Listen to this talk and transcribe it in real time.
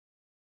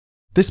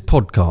This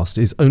podcast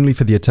is only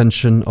for the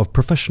attention of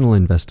professional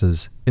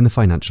investors in the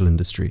financial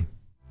industry.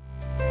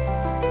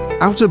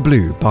 Outer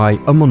Blue by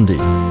Amundi.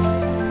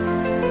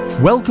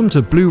 Welcome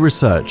to Blue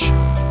Research.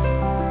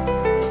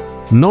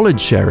 Knowledge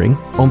sharing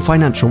on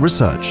financial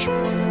research.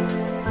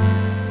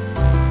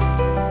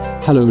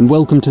 Hello and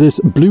welcome to this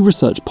Blue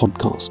Research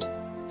podcast.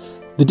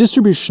 The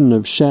distribution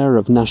of share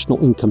of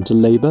national income to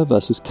labour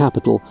versus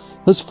capital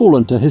has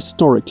fallen to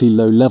historically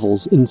low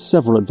levels in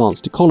several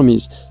advanced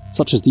economies,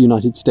 such as the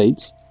United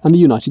States and the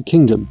United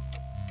Kingdom.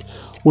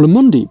 Well,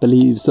 Amundi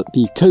believes that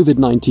the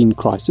COVID-19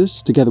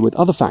 crisis, together with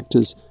other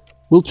factors,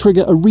 will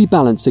trigger a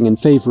rebalancing in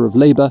favour of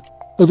labour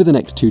over the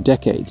next 2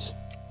 decades.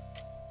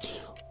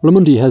 Well,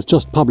 Amundi has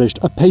just published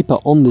a paper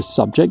on this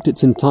subject.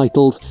 It's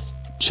entitled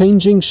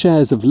Changing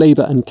Shares of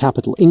Labour and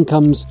Capital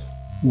Incomes,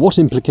 What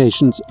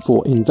Implications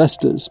for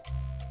Investors?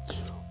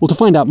 Well, to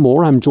find out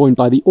more, I'm joined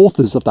by the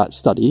authors of that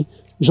study,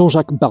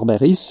 Jean-Jacques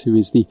Barberis, who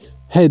is the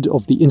head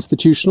of the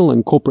Institutional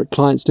and Corporate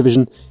Clients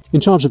Division in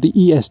charge of the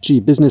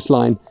ESG business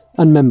line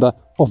and member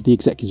of the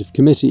Executive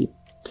Committee.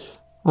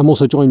 I'm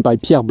also joined by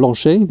Pierre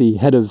Blanchet, the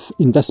head of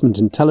Investment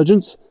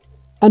Intelligence,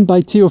 and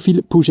by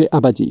Théophile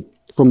Pouget-Abadi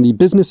from the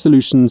Business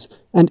Solutions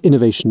and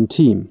Innovation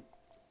team.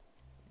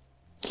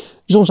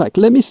 Jean-Jacques,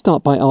 let me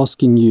start by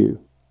asking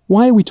you,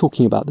 why are we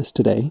talking about this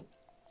today?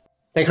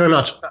 Thank you very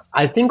much.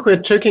 I think we're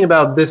talking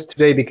about this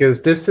today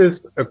because this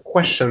is a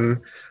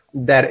question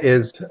that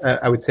is,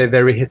 I would say,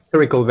 very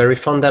historical, very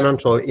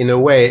fundamental in a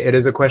way. It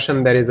is a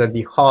question that is at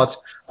the heart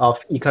of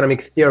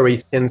economic theory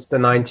since the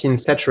 19th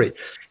century.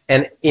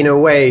 And in a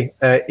way,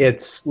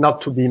 it's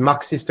not to be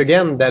Marxist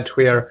again that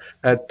we are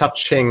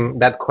touching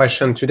that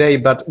question today,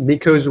 but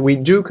because we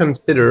do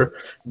consider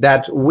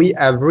that we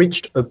have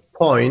reached a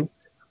point,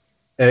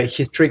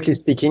 historically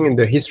speaking, in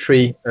the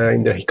history,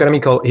 in the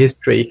economical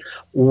history,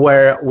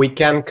 where we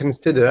can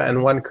consider,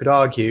 and one could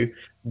argue,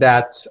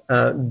 that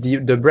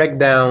the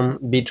breakdown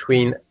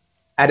between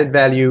added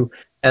value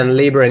and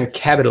labor and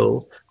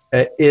capital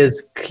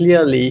is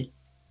clearly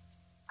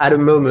at a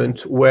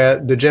moment where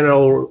the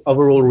general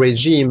overall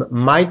regime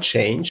might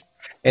change.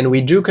 And we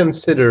do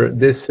consider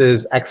this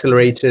is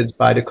accelerated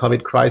by the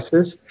COVID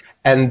crisis,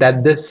 and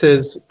that this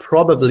is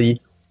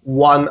probably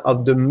one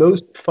of the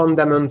most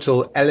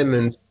fundamental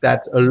elements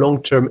that a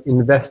long-term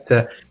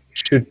investor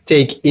should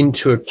take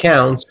into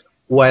account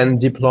when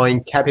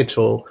deploying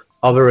capital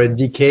over a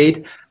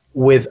decade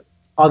with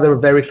other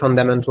very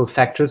fundamental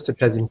factors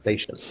such as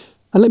inflation.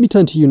 And let me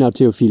turn to you now,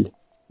 Théophile.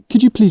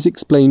 Could you please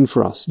explain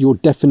for us your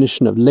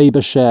definition of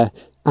labour share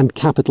and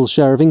capital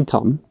share of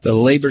income? The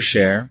labour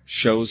share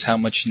shows how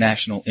much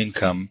national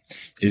income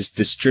is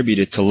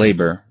distributed to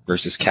labour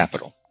versus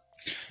capital.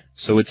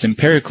 So it's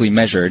empirically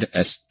measured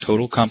as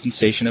total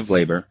compensation of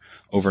labor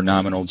over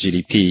nominal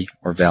GDP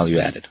or value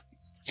added.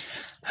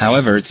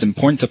 However, it's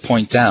important to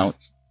point out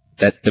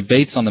that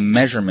debates on the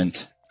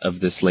measurement of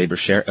this labor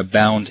share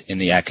abound in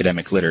the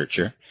academic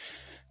literature,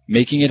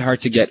 making it hard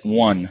to get,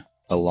 one,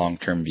 a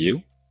long-term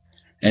view,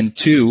 and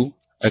two,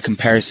 a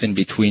comparison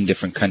between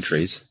different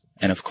countries,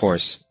 and of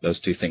course, those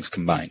two things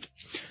combined.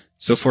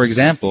 So for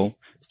example,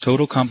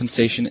 total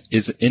compensation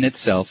is in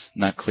itself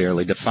not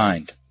clearly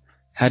defined.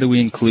 How do we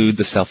include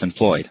the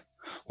self-employed?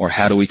 Or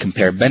how do we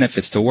compare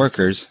benefits to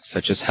workers,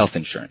 such as health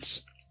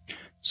insurance?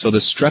 So the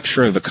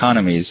structure of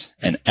economies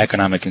and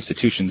economic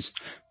institutions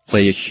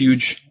play a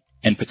huge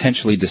and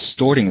potentially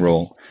distorting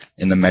role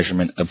in the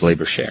measurement of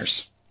labor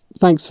shares.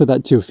 Thanks for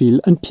that, Théophile.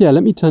 And Pierre,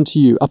 let me turn to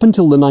you. Up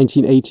until the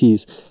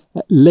 1980s,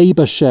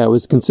 labour share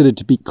was considered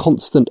to be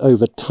constant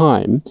over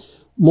time.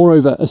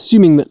 Moreover,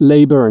 assuming that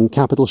labour and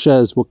capital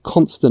shares were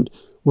constant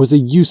was a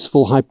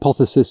useful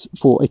hypothesis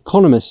for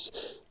economists.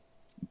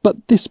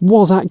 But this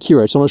was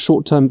accurate on a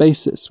short-term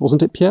basis,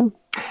 wasn't it, Pierre?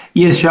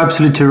 Yes, you're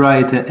absolutely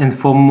right. And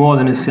for more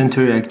than a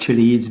century,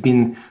 actually, it's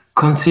been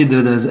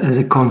considered as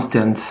a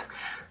constant.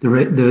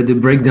 The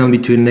breakdown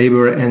between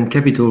labor and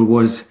capital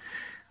was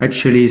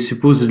actually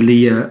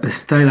supposedly a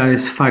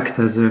stylized fact,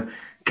 as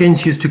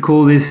Keynes used to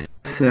call this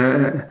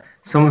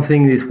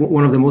something is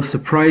one of the most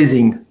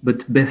surprising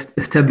but best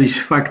established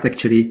fact,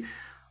 actually,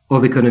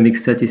 of economic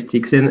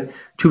statistics. And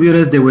to be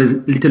honest, there was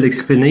little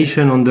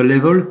explanation on the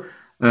level.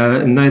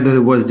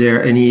 Neither was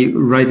there any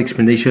right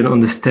explanation on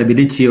the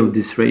stability of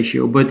this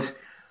ratio. But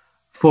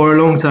for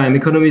a long time,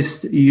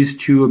 economists used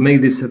to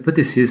make this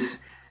hypothesis.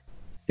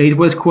 It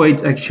was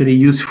quite actually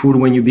useful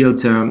when you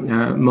built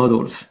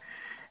models.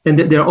 And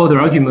there are other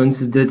arguments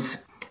that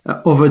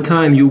over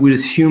time you will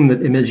assume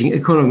that emerging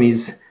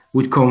economies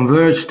would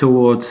converge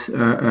towards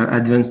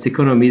advanced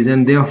economies,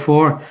 and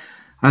therefore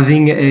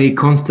having a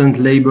constant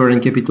labor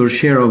and capital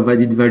share of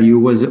added value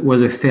was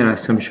a fair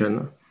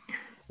assumption.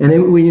 And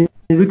then when you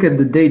look at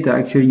the data,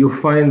 actually, you'll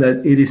find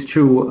that it is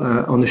true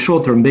on a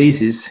short-term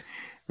basis.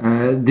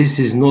 This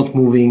is not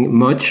moving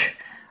much,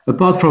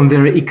 apart from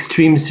very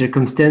extreme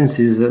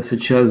circumstances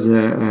such as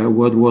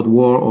World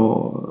War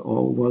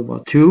or World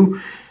War II.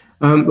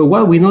 But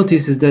what we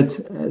notice is that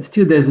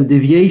still there's a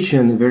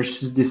deviation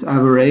versus this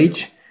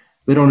average,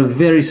 but on a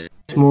very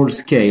small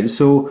scale.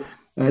 So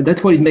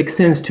that's why it makes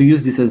sense to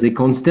use this as a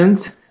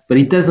constant. but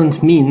it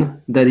doesn't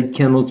mean that it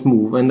cannot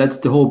move. And that's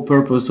the whole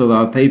purpose of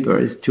our paper,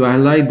 is to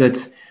highlight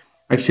that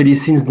actually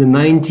since the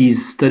 90s,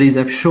 studies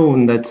have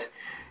shown that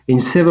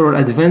in several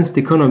advanced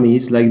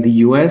economies like the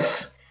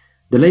US,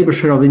 the labor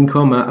share of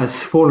income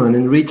has fallen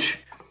and reached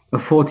a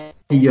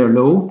 40-year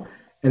low.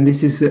 And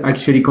this is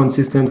actually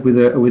consistent with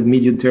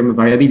medium-term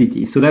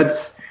variability. So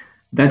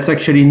that's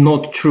actually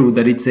not true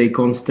that it's a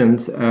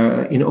constant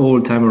in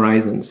all time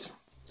horizons.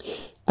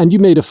 And you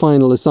made a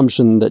final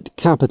assumption that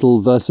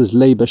capital versus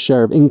labour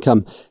share of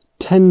income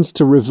tends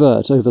to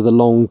revert over the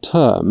long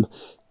term.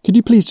 Could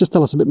you please just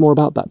tell us a bit more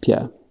about that,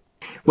 Pierre?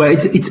 Well,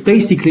 it's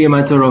basically a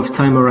matter of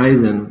time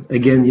horizon.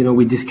 Again,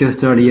 we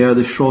discussed earlier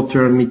the short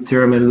term,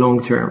 mid-term, and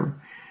long term.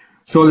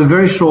 So on the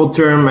very short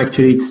term,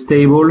 actually, it's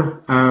stable.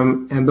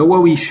 But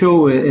what we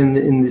show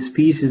in this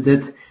piece is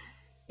that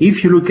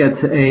if you look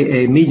at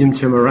a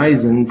medium-term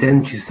horizon,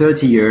 10 to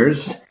 30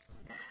 years,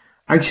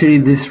 actually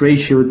this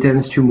ratio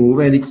tends to move,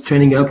 and it's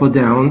trending up or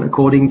down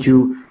according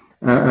to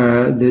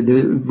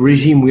the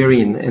regime we're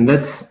in. And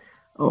that's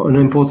an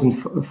important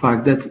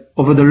fact, that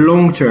over the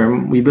long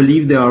term, we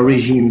believe there are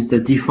regimes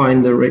that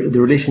define the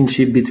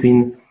relationship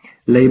between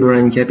labor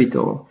and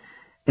capital.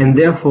 And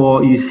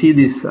therefore, you see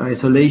this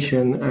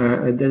isolation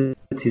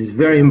that is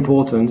very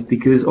important,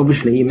 because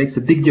obviously it makes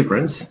a big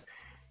difference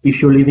if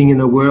you're living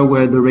in a world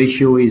where the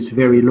ratio is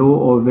very low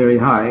or very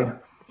high.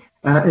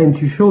 And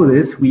to show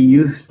this, we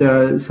used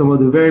some of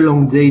the very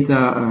long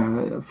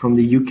data from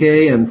the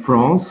UK and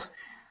France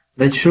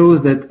that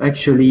shows that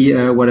actually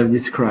what I've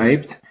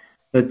described,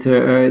 that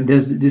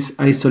there's this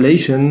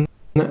isolation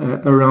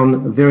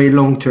around very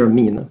long-term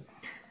mean.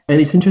 And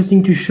it's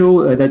interesting to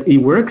show that it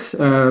works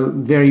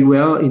very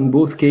well in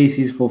both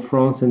cases for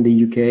France and the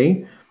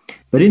UK.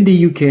 But in the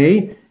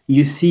UK,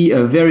 you see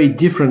very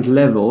different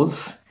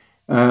levels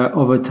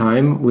over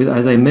time, with,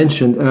 as I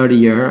mentioned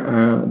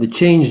earlier, the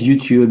change due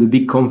to the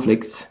big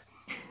conflicts.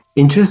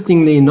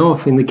 Interestingly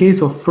enough, in the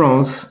case of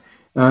France,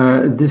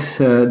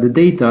 the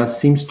data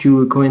seems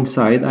to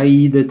coincide,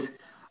 i.e. that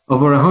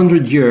over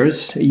 100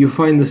 years, you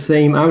find the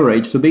same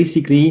average. So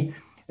basically,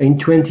 in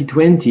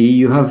 2020,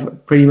 you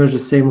have pretty much the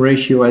same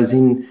ratio as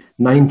in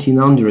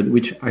 1900,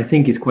 which I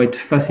think is quite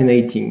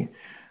fascinating.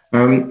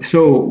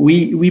 So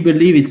we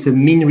believe it's a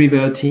mean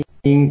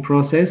reverting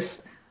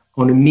process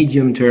on a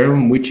medium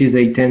term, which is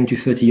a 10 to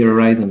 30 year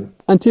horizon.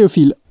 And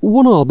Théophile,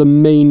 what are the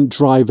main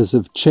drivers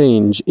of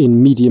change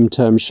in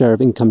medium-term share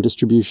of income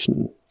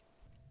distribution?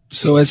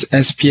 So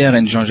as Pierre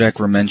and Jean-Jacques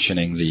were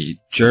mentioning, the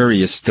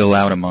jury is still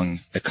out among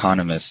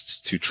economists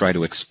to try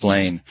to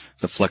explain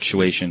the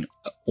fluctuation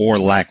or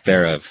lack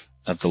thereof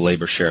of the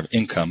labor share of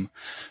income.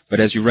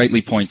 But as you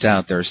rightly point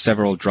out, there are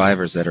several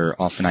drivers that are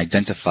often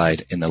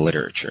identified in the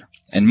literature.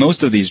 And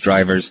most of these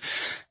drivers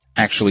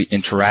actually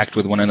interact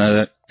with one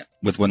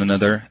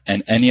another,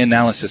 and any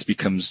analysis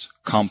becomes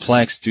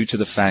complex due to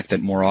the fact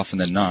that more often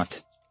than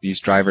not,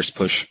 these drivers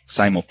push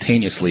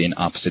simultaneously in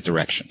opposite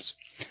directions.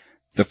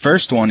 The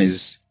first one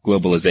is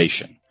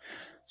globalization.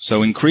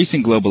 So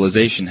increasing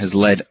globalization has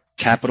led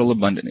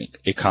capital-abundant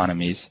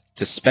economies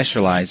to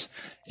specialize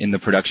in the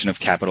production of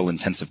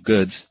capital-intensive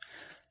goods,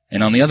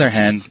 and on the other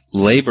hand,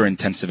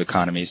 labor-intensive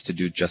economies to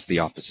do just the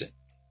opposite.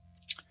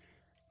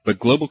 But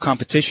global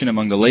competition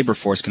among the labor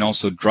force can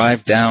also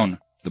drive down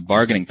the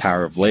bargaining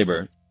power of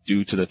labor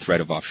due to the threat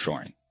of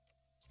offshoring.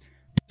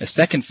 A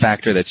second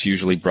factor that's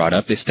usually brought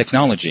up is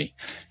technology,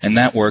 and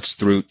that works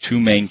through two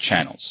main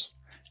channels: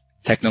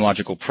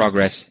 technological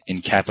progress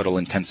in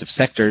capital-intensive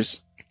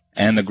sectors,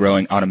 and the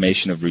growing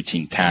automation of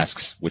routine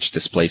tasks, which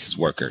displaces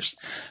workers.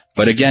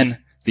 But again,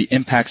 the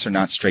impacts are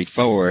not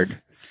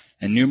straightforward,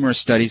 and numerous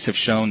studies have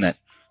shown that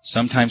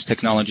sometimes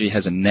technology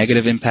has a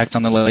negative impact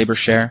on the labor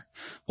share,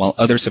 while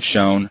others have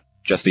shown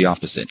just the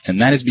opposite. And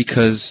that is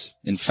because,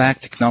 in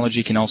fact,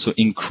 technology can also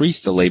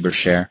increase the labor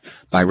share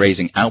by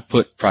raising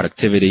output,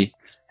 productivity,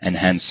 and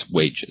hence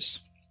wages.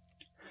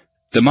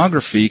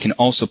 Demography can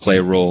also play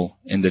a role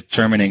in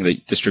determining the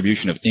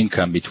distribution of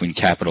income between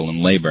capital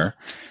and labor,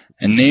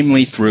 and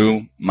namely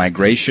through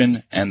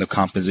migration and the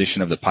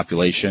composition of the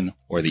population,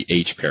 or the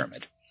age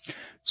pyramid.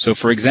 So,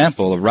 for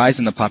example, a rise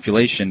in the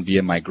population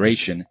via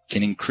migration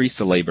can increase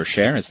the labor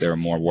share as there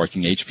are more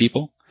working age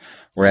people,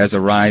 whereas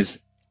a rise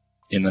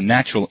in the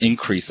natural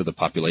increase of the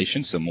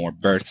population, so more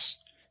births,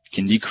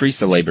 can decrease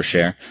the labor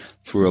share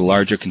through a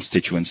larger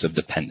constituents of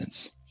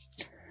dependents.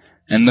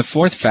 And the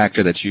fourth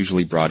factor that's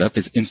usually brought up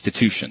is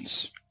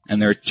institutions. And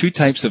there are two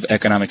types of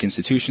economic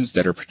institutions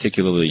that are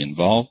particularly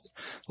involved: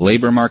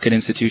 labor market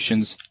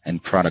institutions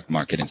and product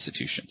market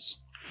institutions.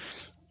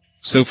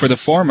 So for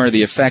the former,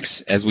 the effects,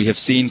 as we have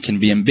seen, can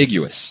be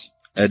ambiguous.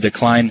 A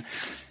decline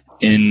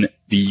in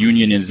the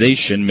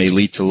unionization may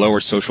lead to lower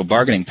social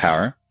bargaining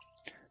power,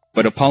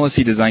 but a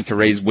policy designed to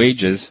raise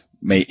wages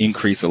may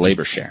increase the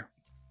labor share.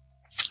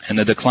 And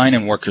the decline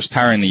in workers'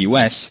 power in the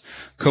U.S.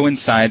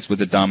 coincides with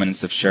the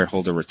dominance of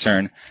shareholder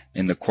return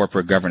in the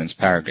corporate governance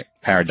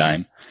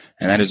paradigm,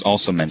 and that is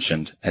also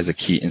mentioned as a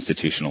key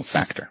institutional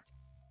factor.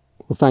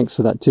 Well, thanks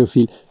for that,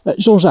 Théophile.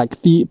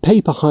 Jean-Jacques, the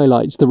paper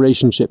highlights the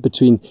relationship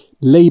between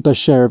labour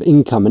share of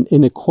income and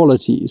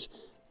inequalities.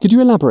 Could you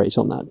elaborate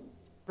on that?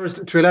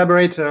 First, to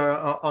elaborate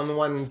on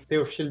one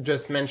Théophile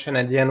just mentioned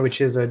at the end, which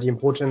is the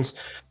importance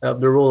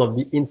of the role of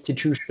the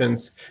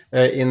institutions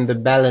in the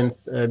balance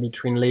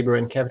between labor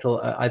and capital.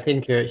 I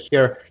think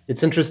here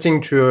it's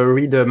interesting to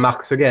read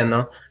Marx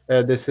again.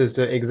 This is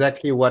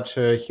exactly what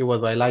he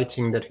was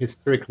highlighting, that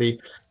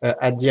historically,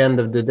 at the end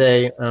of the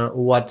day,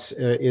 what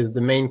is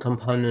the main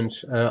component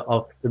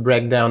of the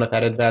breakdown of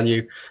added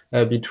value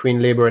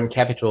between labor and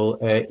capital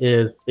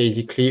is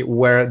basically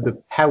where the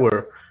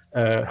power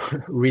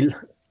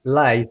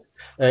lies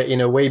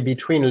in a way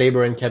between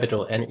labor and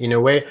capital. And in a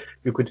way,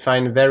 you could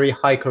find very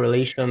high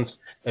correlations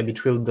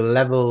between the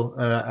level,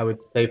 I would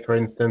say, for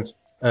instance,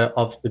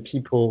 of the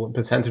people,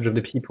 percentage of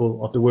the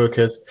people, of the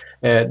workers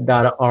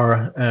that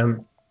are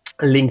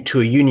linked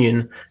to a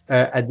union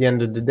at the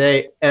end of the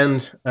day,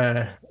 and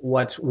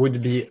what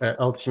would be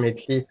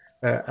ultimately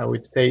I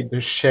would say the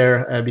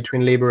share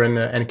between labor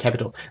and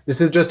capital.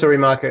 This is just a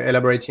remark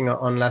elaborating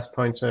on last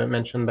point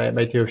mentioned by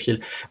Théophile.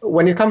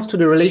 When it comes to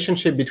the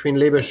relationship between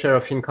labor share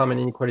of income and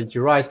inequality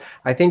rise,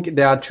 I think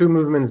there are two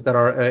movements that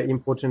are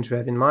important to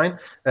have in mind.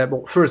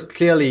 But first,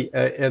 clearly,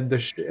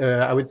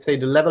 I would say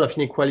the level of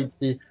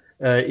inequality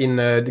in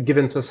the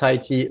given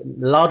society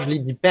largely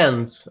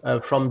depends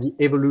from the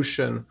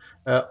evolution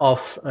of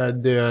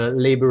the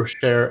labor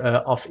share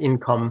of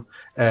income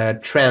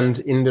trend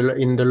in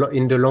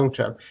the long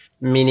term.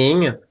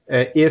 Meaning,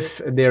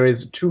 if there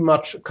is too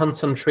much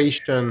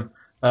concentration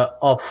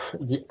of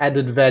the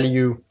added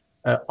value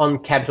on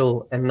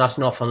capital and not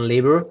enough on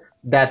labor,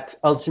 that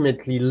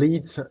ultimately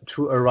leads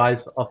to a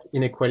rise of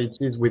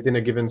inequalities within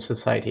a given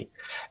society.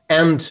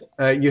 And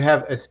you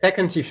have a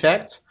second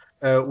effect,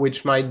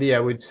 which might be, I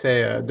would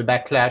say, the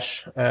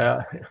backlash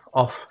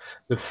of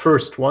the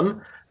first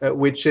one,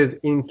 which is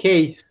in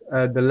case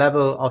the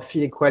level of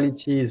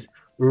inequalities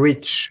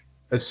reach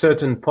a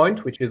certain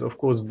point, which is of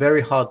course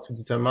very hard to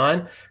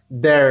determine,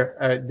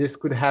 this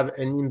could have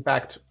an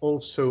impact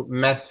also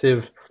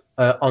massive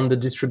on the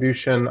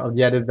distribution of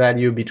the added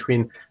value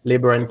between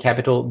labor and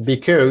capital,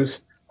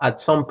 because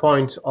at some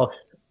point of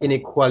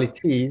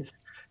inequalities,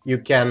 you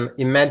can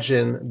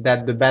imagine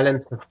that the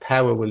balance of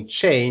power will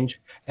change,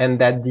 and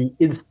that the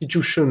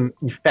institution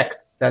effect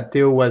that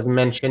Theo was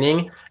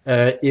mentioning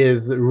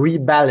is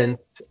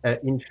rebalanced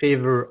in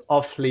favor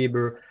of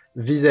labor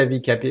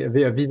vis-à-vis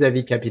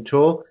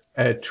capital,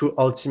 to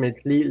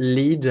ultimately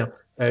lead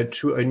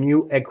to a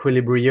new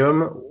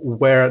equilibrium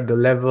where the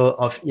level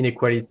of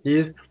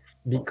inequalities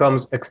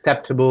becomes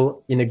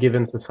acceptable in a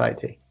given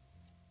society.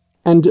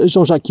 And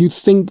Jean-Jacques, you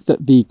think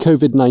that the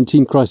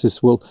COVID-19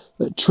 crisis will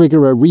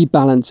trigger a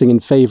rebalancing in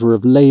favour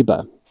of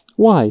labour.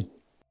 Why?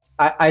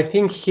 I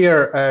think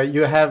here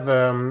you have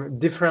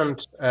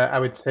different, I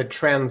would say,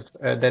 trends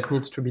that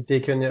needs to be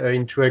taken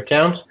into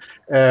account.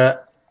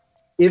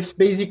 If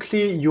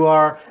basically you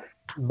are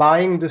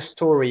buying the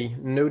story,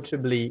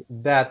 notably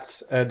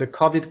that the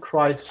COVID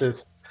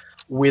crisis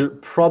will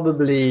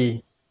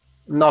probably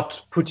not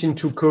put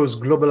into cause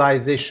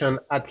globalization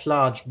at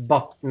large,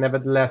 but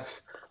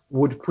nevertheless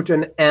would put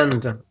an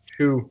end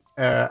to,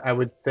 I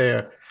would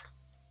say,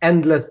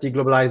 endless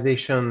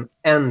deglobalization,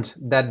 and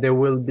that there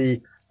will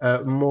be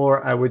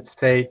more, I would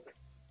say,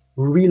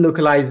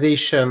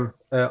 relocalization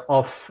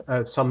of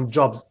some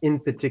jobs in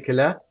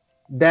particular,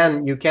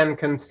 then you can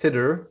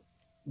consider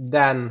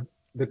then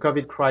the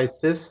COVID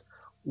crisis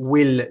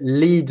will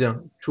lead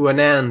to an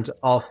end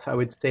of, I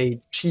would say,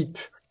 cheap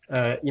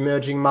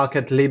emerging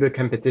market labor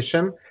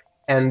competition.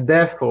 And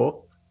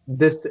therefore,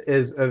 this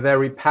is a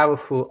very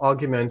powerful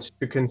argument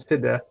to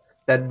consider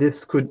that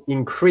this could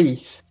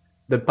increase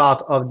the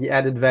part of the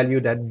added value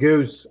that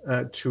goes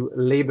to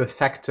labor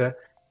factor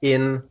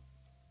in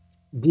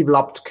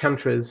developed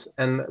countries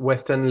and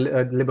Western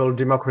liberal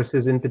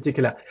democracies in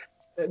particular.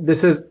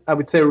 This is, I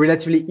would say,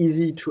 relatively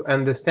easy to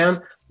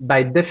understand.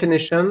 By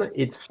definition,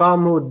 it's far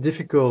more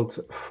difficult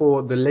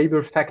for the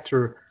labor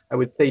factor, I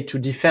would say, to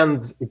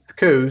defend its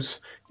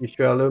cause, if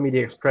you allow me the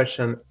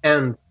expression,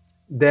 and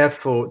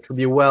therefore to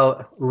be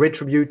well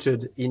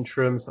retributed in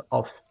terms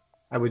of,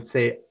 I would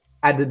say,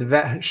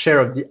 share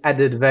of the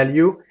added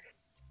value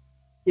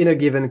in a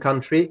given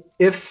country,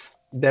 if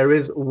there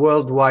is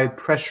worldwide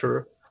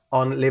pressure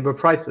on labor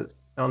prices,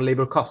 on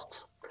labor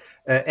costs.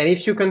 And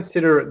if you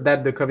consider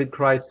that the COVID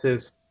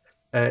crisis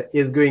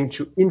is going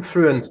to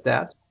influence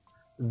that,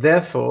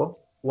 therefore,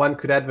 one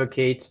could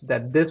advocate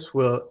that this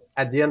will,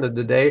 at the end of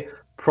the day,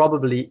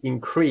 probably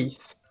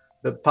increase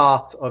the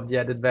part of the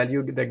added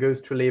value that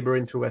goes to labor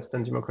into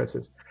Western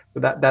democracies. So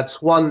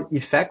that's one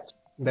effect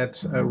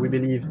that we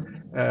believe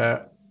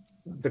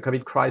the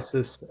COVID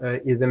crisis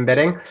is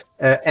embedding.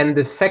 And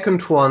the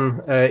second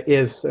one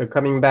is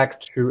coming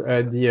back to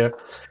the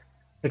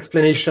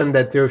explanation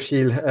that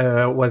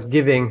Théophile was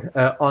giving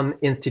on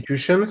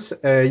institutions.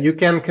 You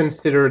can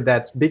consider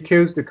that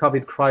because the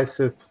COVID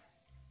crisis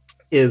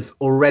is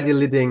already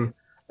leading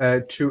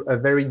to a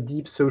very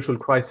deep social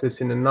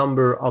crisis in a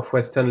number of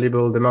Western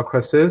liberal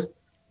democracies,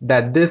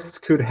 that this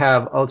could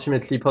have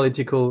ultimately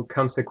political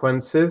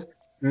consequences,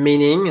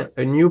 meaning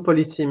a new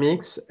policy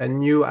mix, a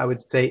new, I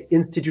would say,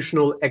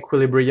 institutional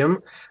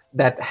equilibrium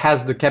that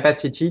has the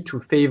capacity to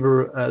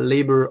favor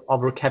labor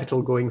over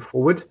capital going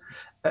forward.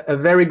 A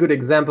very good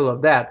example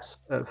of that,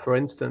 for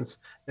instance,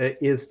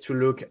 is to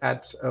look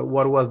at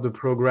what was the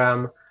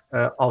program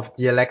of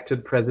the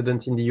elected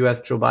president in the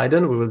US, Joe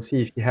Biden. We will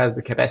see if he has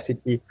the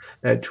capacity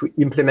to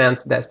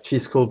implement that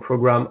fiscal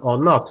program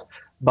or not.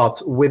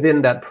 But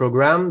within that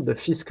program, the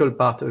fiscal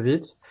part of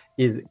it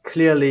is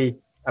clearly,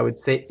 I would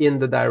say, in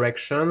the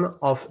direction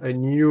of a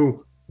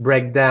new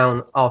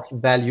breakdown of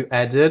value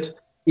added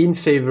in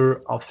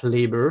favor of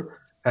labor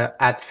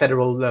at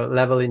federal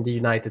level in the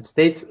United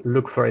States.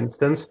 Look, for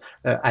instance,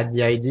 at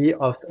the idea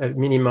of a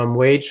minimum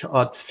wage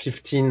of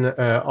 $15.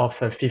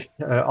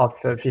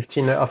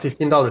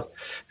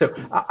 So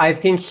I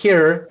think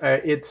here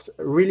it's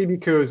really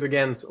because,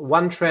 again,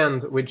 one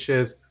trend which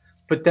is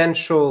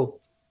potential,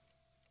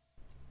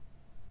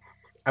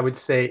 I would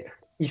say,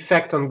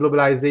 effect on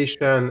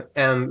globalization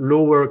and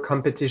lower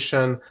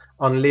competition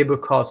on labor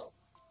costs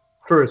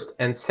first,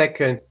 and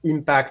second,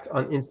 impact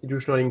on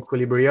institutional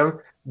equilibrium,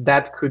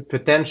 that could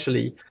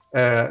potentially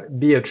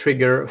be a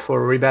trigger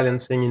for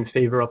rebalancing in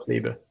favor of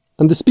labor.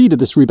 And the speed of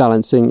this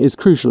rebalancing is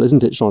crucial,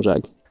 isn't it,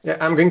 Jean-Jacques? Yeah,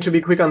 I'm going to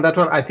be quick on that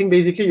one. I think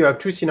basically you have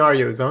two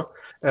scenarios,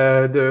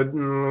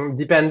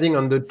 depending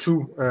on the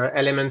two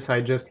elements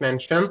I just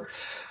mentioned.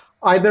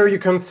 Either you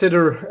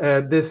consider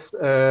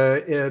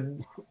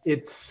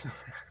it's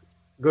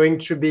going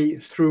to be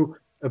through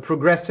a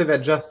progressive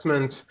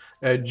adjustment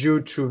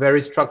due to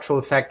very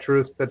structural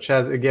factors such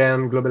as,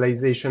 again,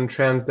 globalization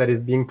trends that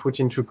is being put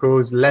into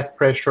cause, less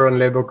pressure on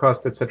labor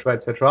costs, etc.,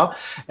 etc.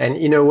 And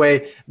in a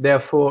way,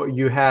 therefore,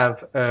 you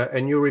have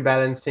a new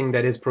rebalancing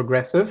that is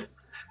progressive,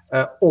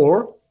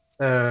 or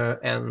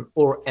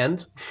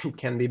it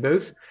can be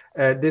both.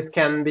 This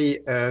can be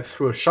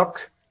through a shock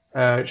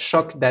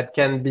that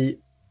can be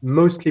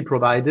mostly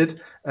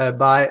provided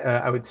by,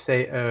 I would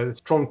say,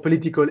 strong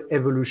political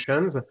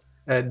evolutions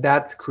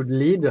that could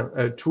lead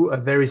to a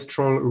very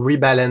strong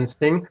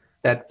rebalancing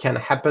that can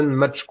happen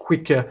much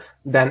quicker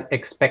than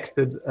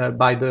expected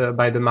by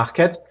the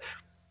market.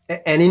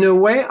 And in a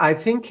way, I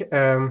think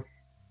a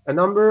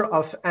number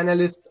of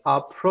analysts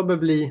are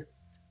probably,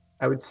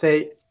 I would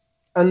say,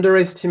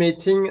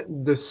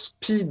 underestimating the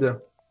speed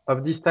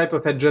of this type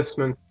of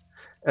adjustment.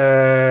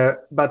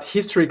 But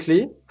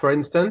historically, for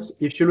instance,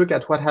 if you look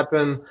at what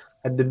happened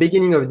at the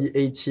beginning of the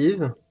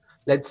 80s,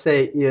 let's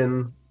say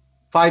in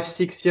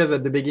 5-6 years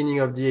at the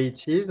beginning of the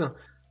 80s,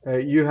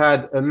 you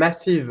had a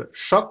massive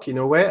shock, in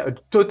a way, a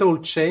total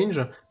change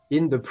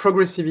in the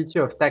progressivity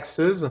of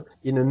taxes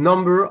in a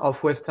number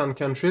of Western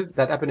countries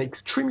that happened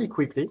extremely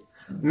quickly,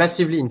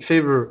 massively in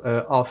favor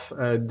of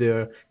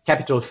the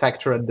capital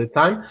factor at the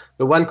time.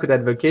 The one could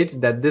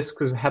advocate that this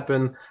could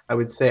happen, I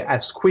would say,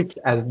 as quick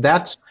as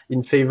that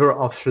in favor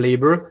of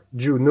labor,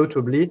 due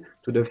notably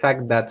to the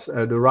fact that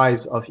the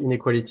rise of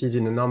inequalities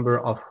in a number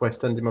of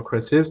Western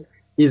democracies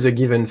is a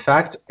given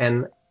fact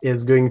and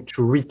is going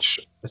to reach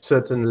a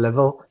certain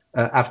level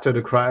after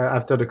the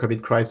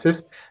COVID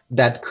crisis.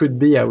 That could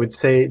be, I would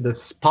say, the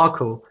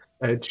sparkle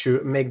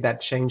to make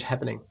that change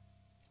happening.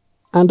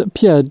 And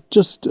Pierre,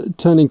 just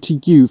turning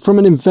to you, from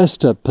an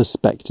investor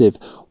perspective,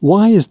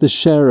 why is the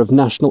share of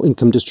national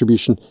income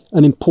distribution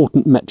an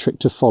important metric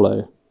to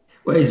follow?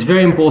 Well, it's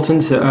very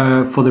important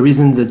for the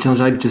reasons that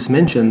Jean-Jacques just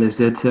mentioned, is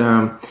that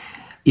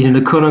in an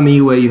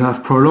economy where you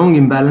have prolonged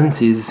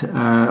imbalances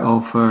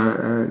of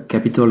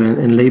capital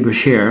and labor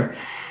share,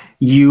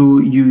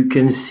 you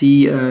can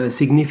see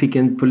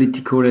significant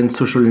political and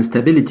social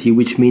instability,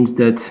 which means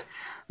that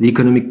the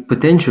economic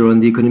potential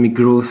and the economic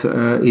growth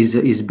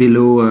is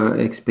below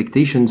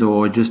expectations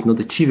or just not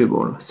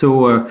achievable.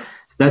 So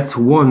that's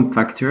one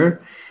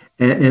factor.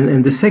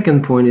 And the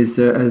second point is,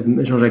 as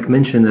Jean-Jacques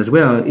mentioned as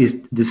well,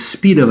 is the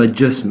speed of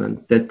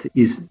adjustment that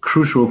is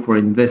crucial for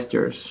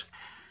investors.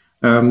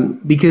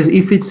 Because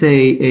if it's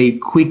a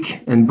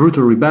quick and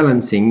brutal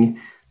rebalancing,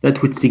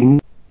 that would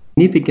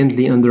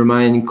significantly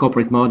undermine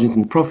corporate margins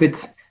and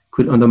profits,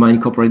 could undermine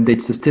corporate debt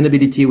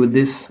sustainability with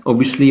this,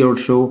 obviously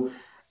also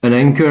an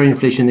anchor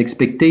inflation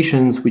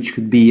expectations, which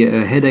could be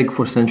a headache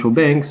for central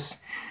banks.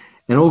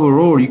 And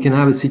overall, you can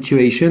have a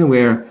situation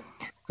where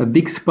a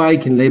big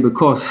spike in labor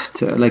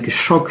costs, like a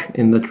shock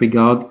in that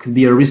regard, could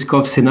be a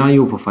risk-off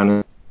scenario for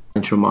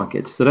financial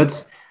markets. So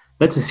that's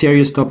a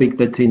serious topic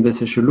that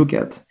investors should look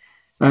at.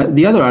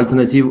 The other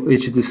alternative,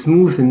 which is a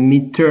smooth and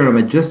mid-term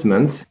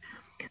adjustment,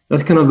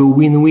 that's kind of a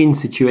win-win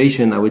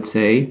situation, I would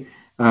say,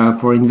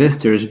 for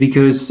investors,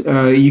 because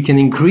you can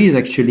increase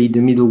actually the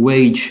middle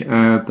wage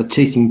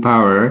purchasing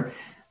power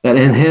that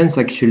enhance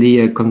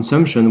actually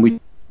consumption, which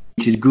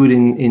is good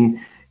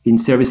in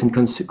service and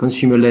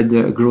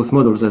consumer-led growth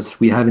models, as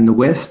we have in the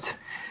West,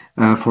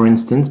 for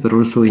instance, but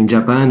also in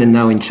Japan and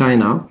now in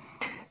China.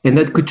 And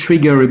that could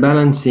trigger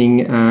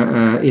rebalancing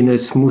in a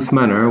smooth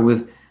manner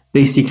with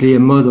basically a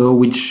model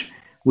which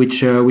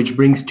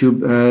brings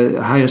to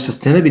higher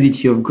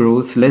sustainability of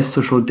growth, less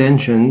social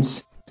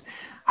tensions,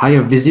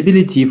 higher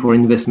visibility for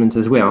investments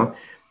as well.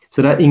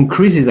 So that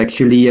increases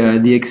actually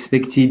the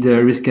expected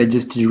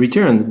risk-adjusted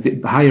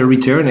return, higher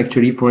return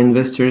actually for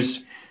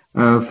investors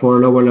for a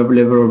lower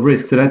level of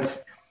risk. So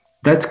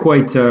That's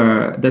quite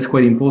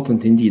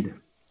important indeed.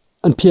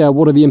 And Pierre,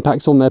 what are the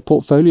impacts on their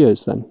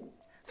portfolios then?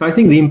 So I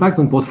think the impact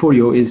on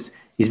portfolio is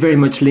very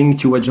much linked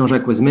to what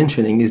Jean-Jacques was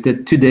mentioning, is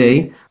that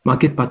today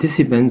market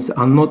participants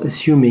are not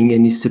assuming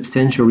any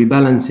substantial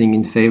rebalancing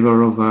in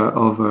favor of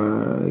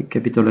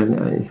capital and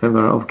in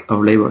favor of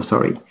labor.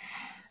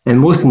 And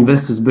most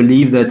investors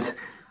believe that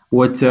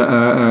what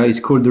is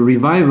called the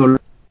revival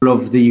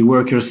of the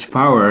workers'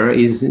 power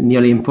is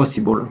nearly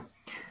impossible.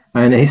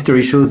 And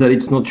history shows that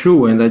it's not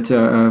true, and that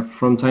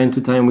from time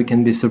to time we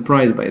can be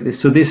surprised by this.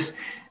 So there's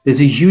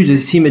a huge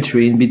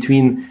asymmetry in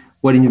between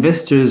what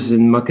investors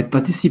and market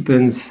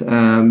participants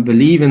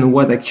believe and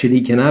what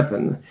actually can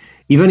happen.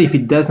 Even if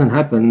it doesn't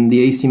happen,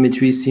 the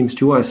asymmetry seems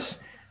to us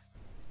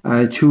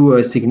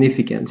too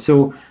significant.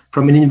 So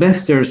from an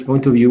investor's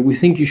point of view, we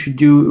think you should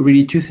do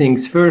really two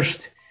things.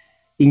 First,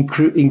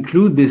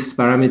 include this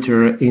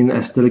parameter in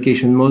asset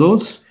allocation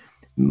models,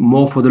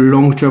 more for the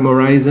long-term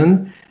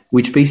horizon,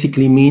 which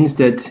basically means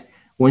that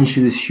one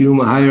should assume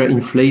a higher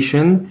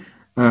inflation,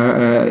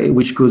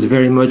 which goes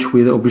very much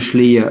with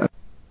obviously a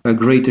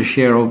greater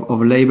share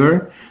of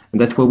labor. And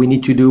that's what we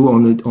need to do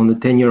on the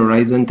 10-year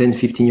horizon, 10,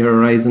 15-year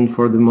horizon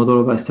for the model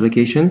of asset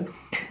allocation.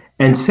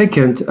 And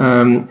second,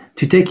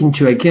 to take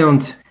into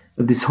account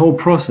this whole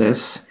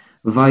process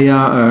via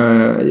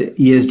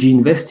ESG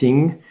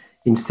investing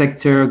in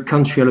sector,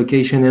 country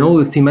allocation, and all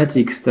the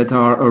thematics that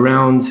are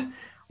around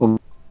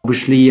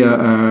obviously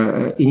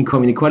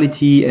income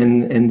inequality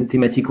and the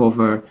thematic of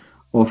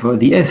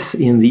the S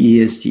in the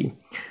ESG.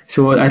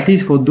 So at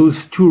least for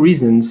those two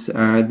reasons,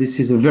 this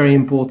is a very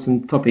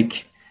important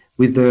topic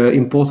with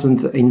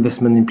important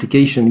investment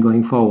implication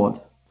going forward.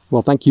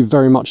 Well, thank you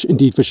very much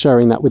indeed for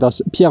sharing that with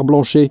us, Pierre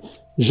Blanchet,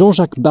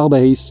 Jean-Jacques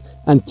Barbaris,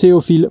 and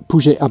Théophile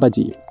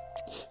Pouget-Abadie.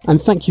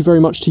 And thank you very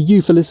much to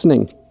you for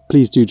listening.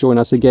 Please do join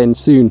us again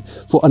soon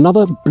for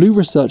another Blue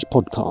Research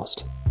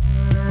podcast.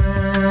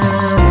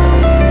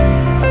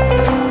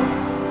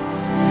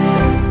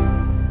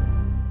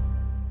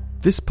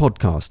 This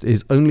podcast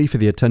is only for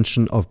the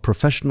attention of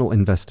professional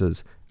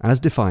investors as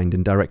defined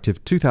in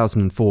Directive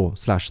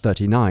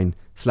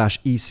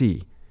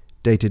 2004/39/EC,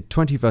 dated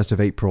 21st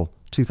of April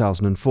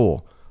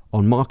 2004,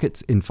 on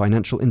markets in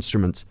financial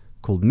instruments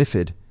called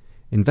MiFID,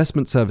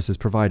 investment services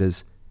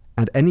providers,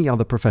 and any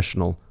other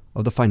professional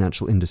of the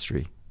financial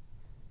industry.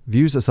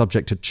 Views are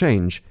subject to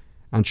change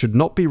and should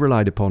not be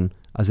relied upon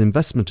as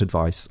investment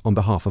advice on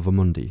behalf of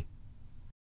Amundi.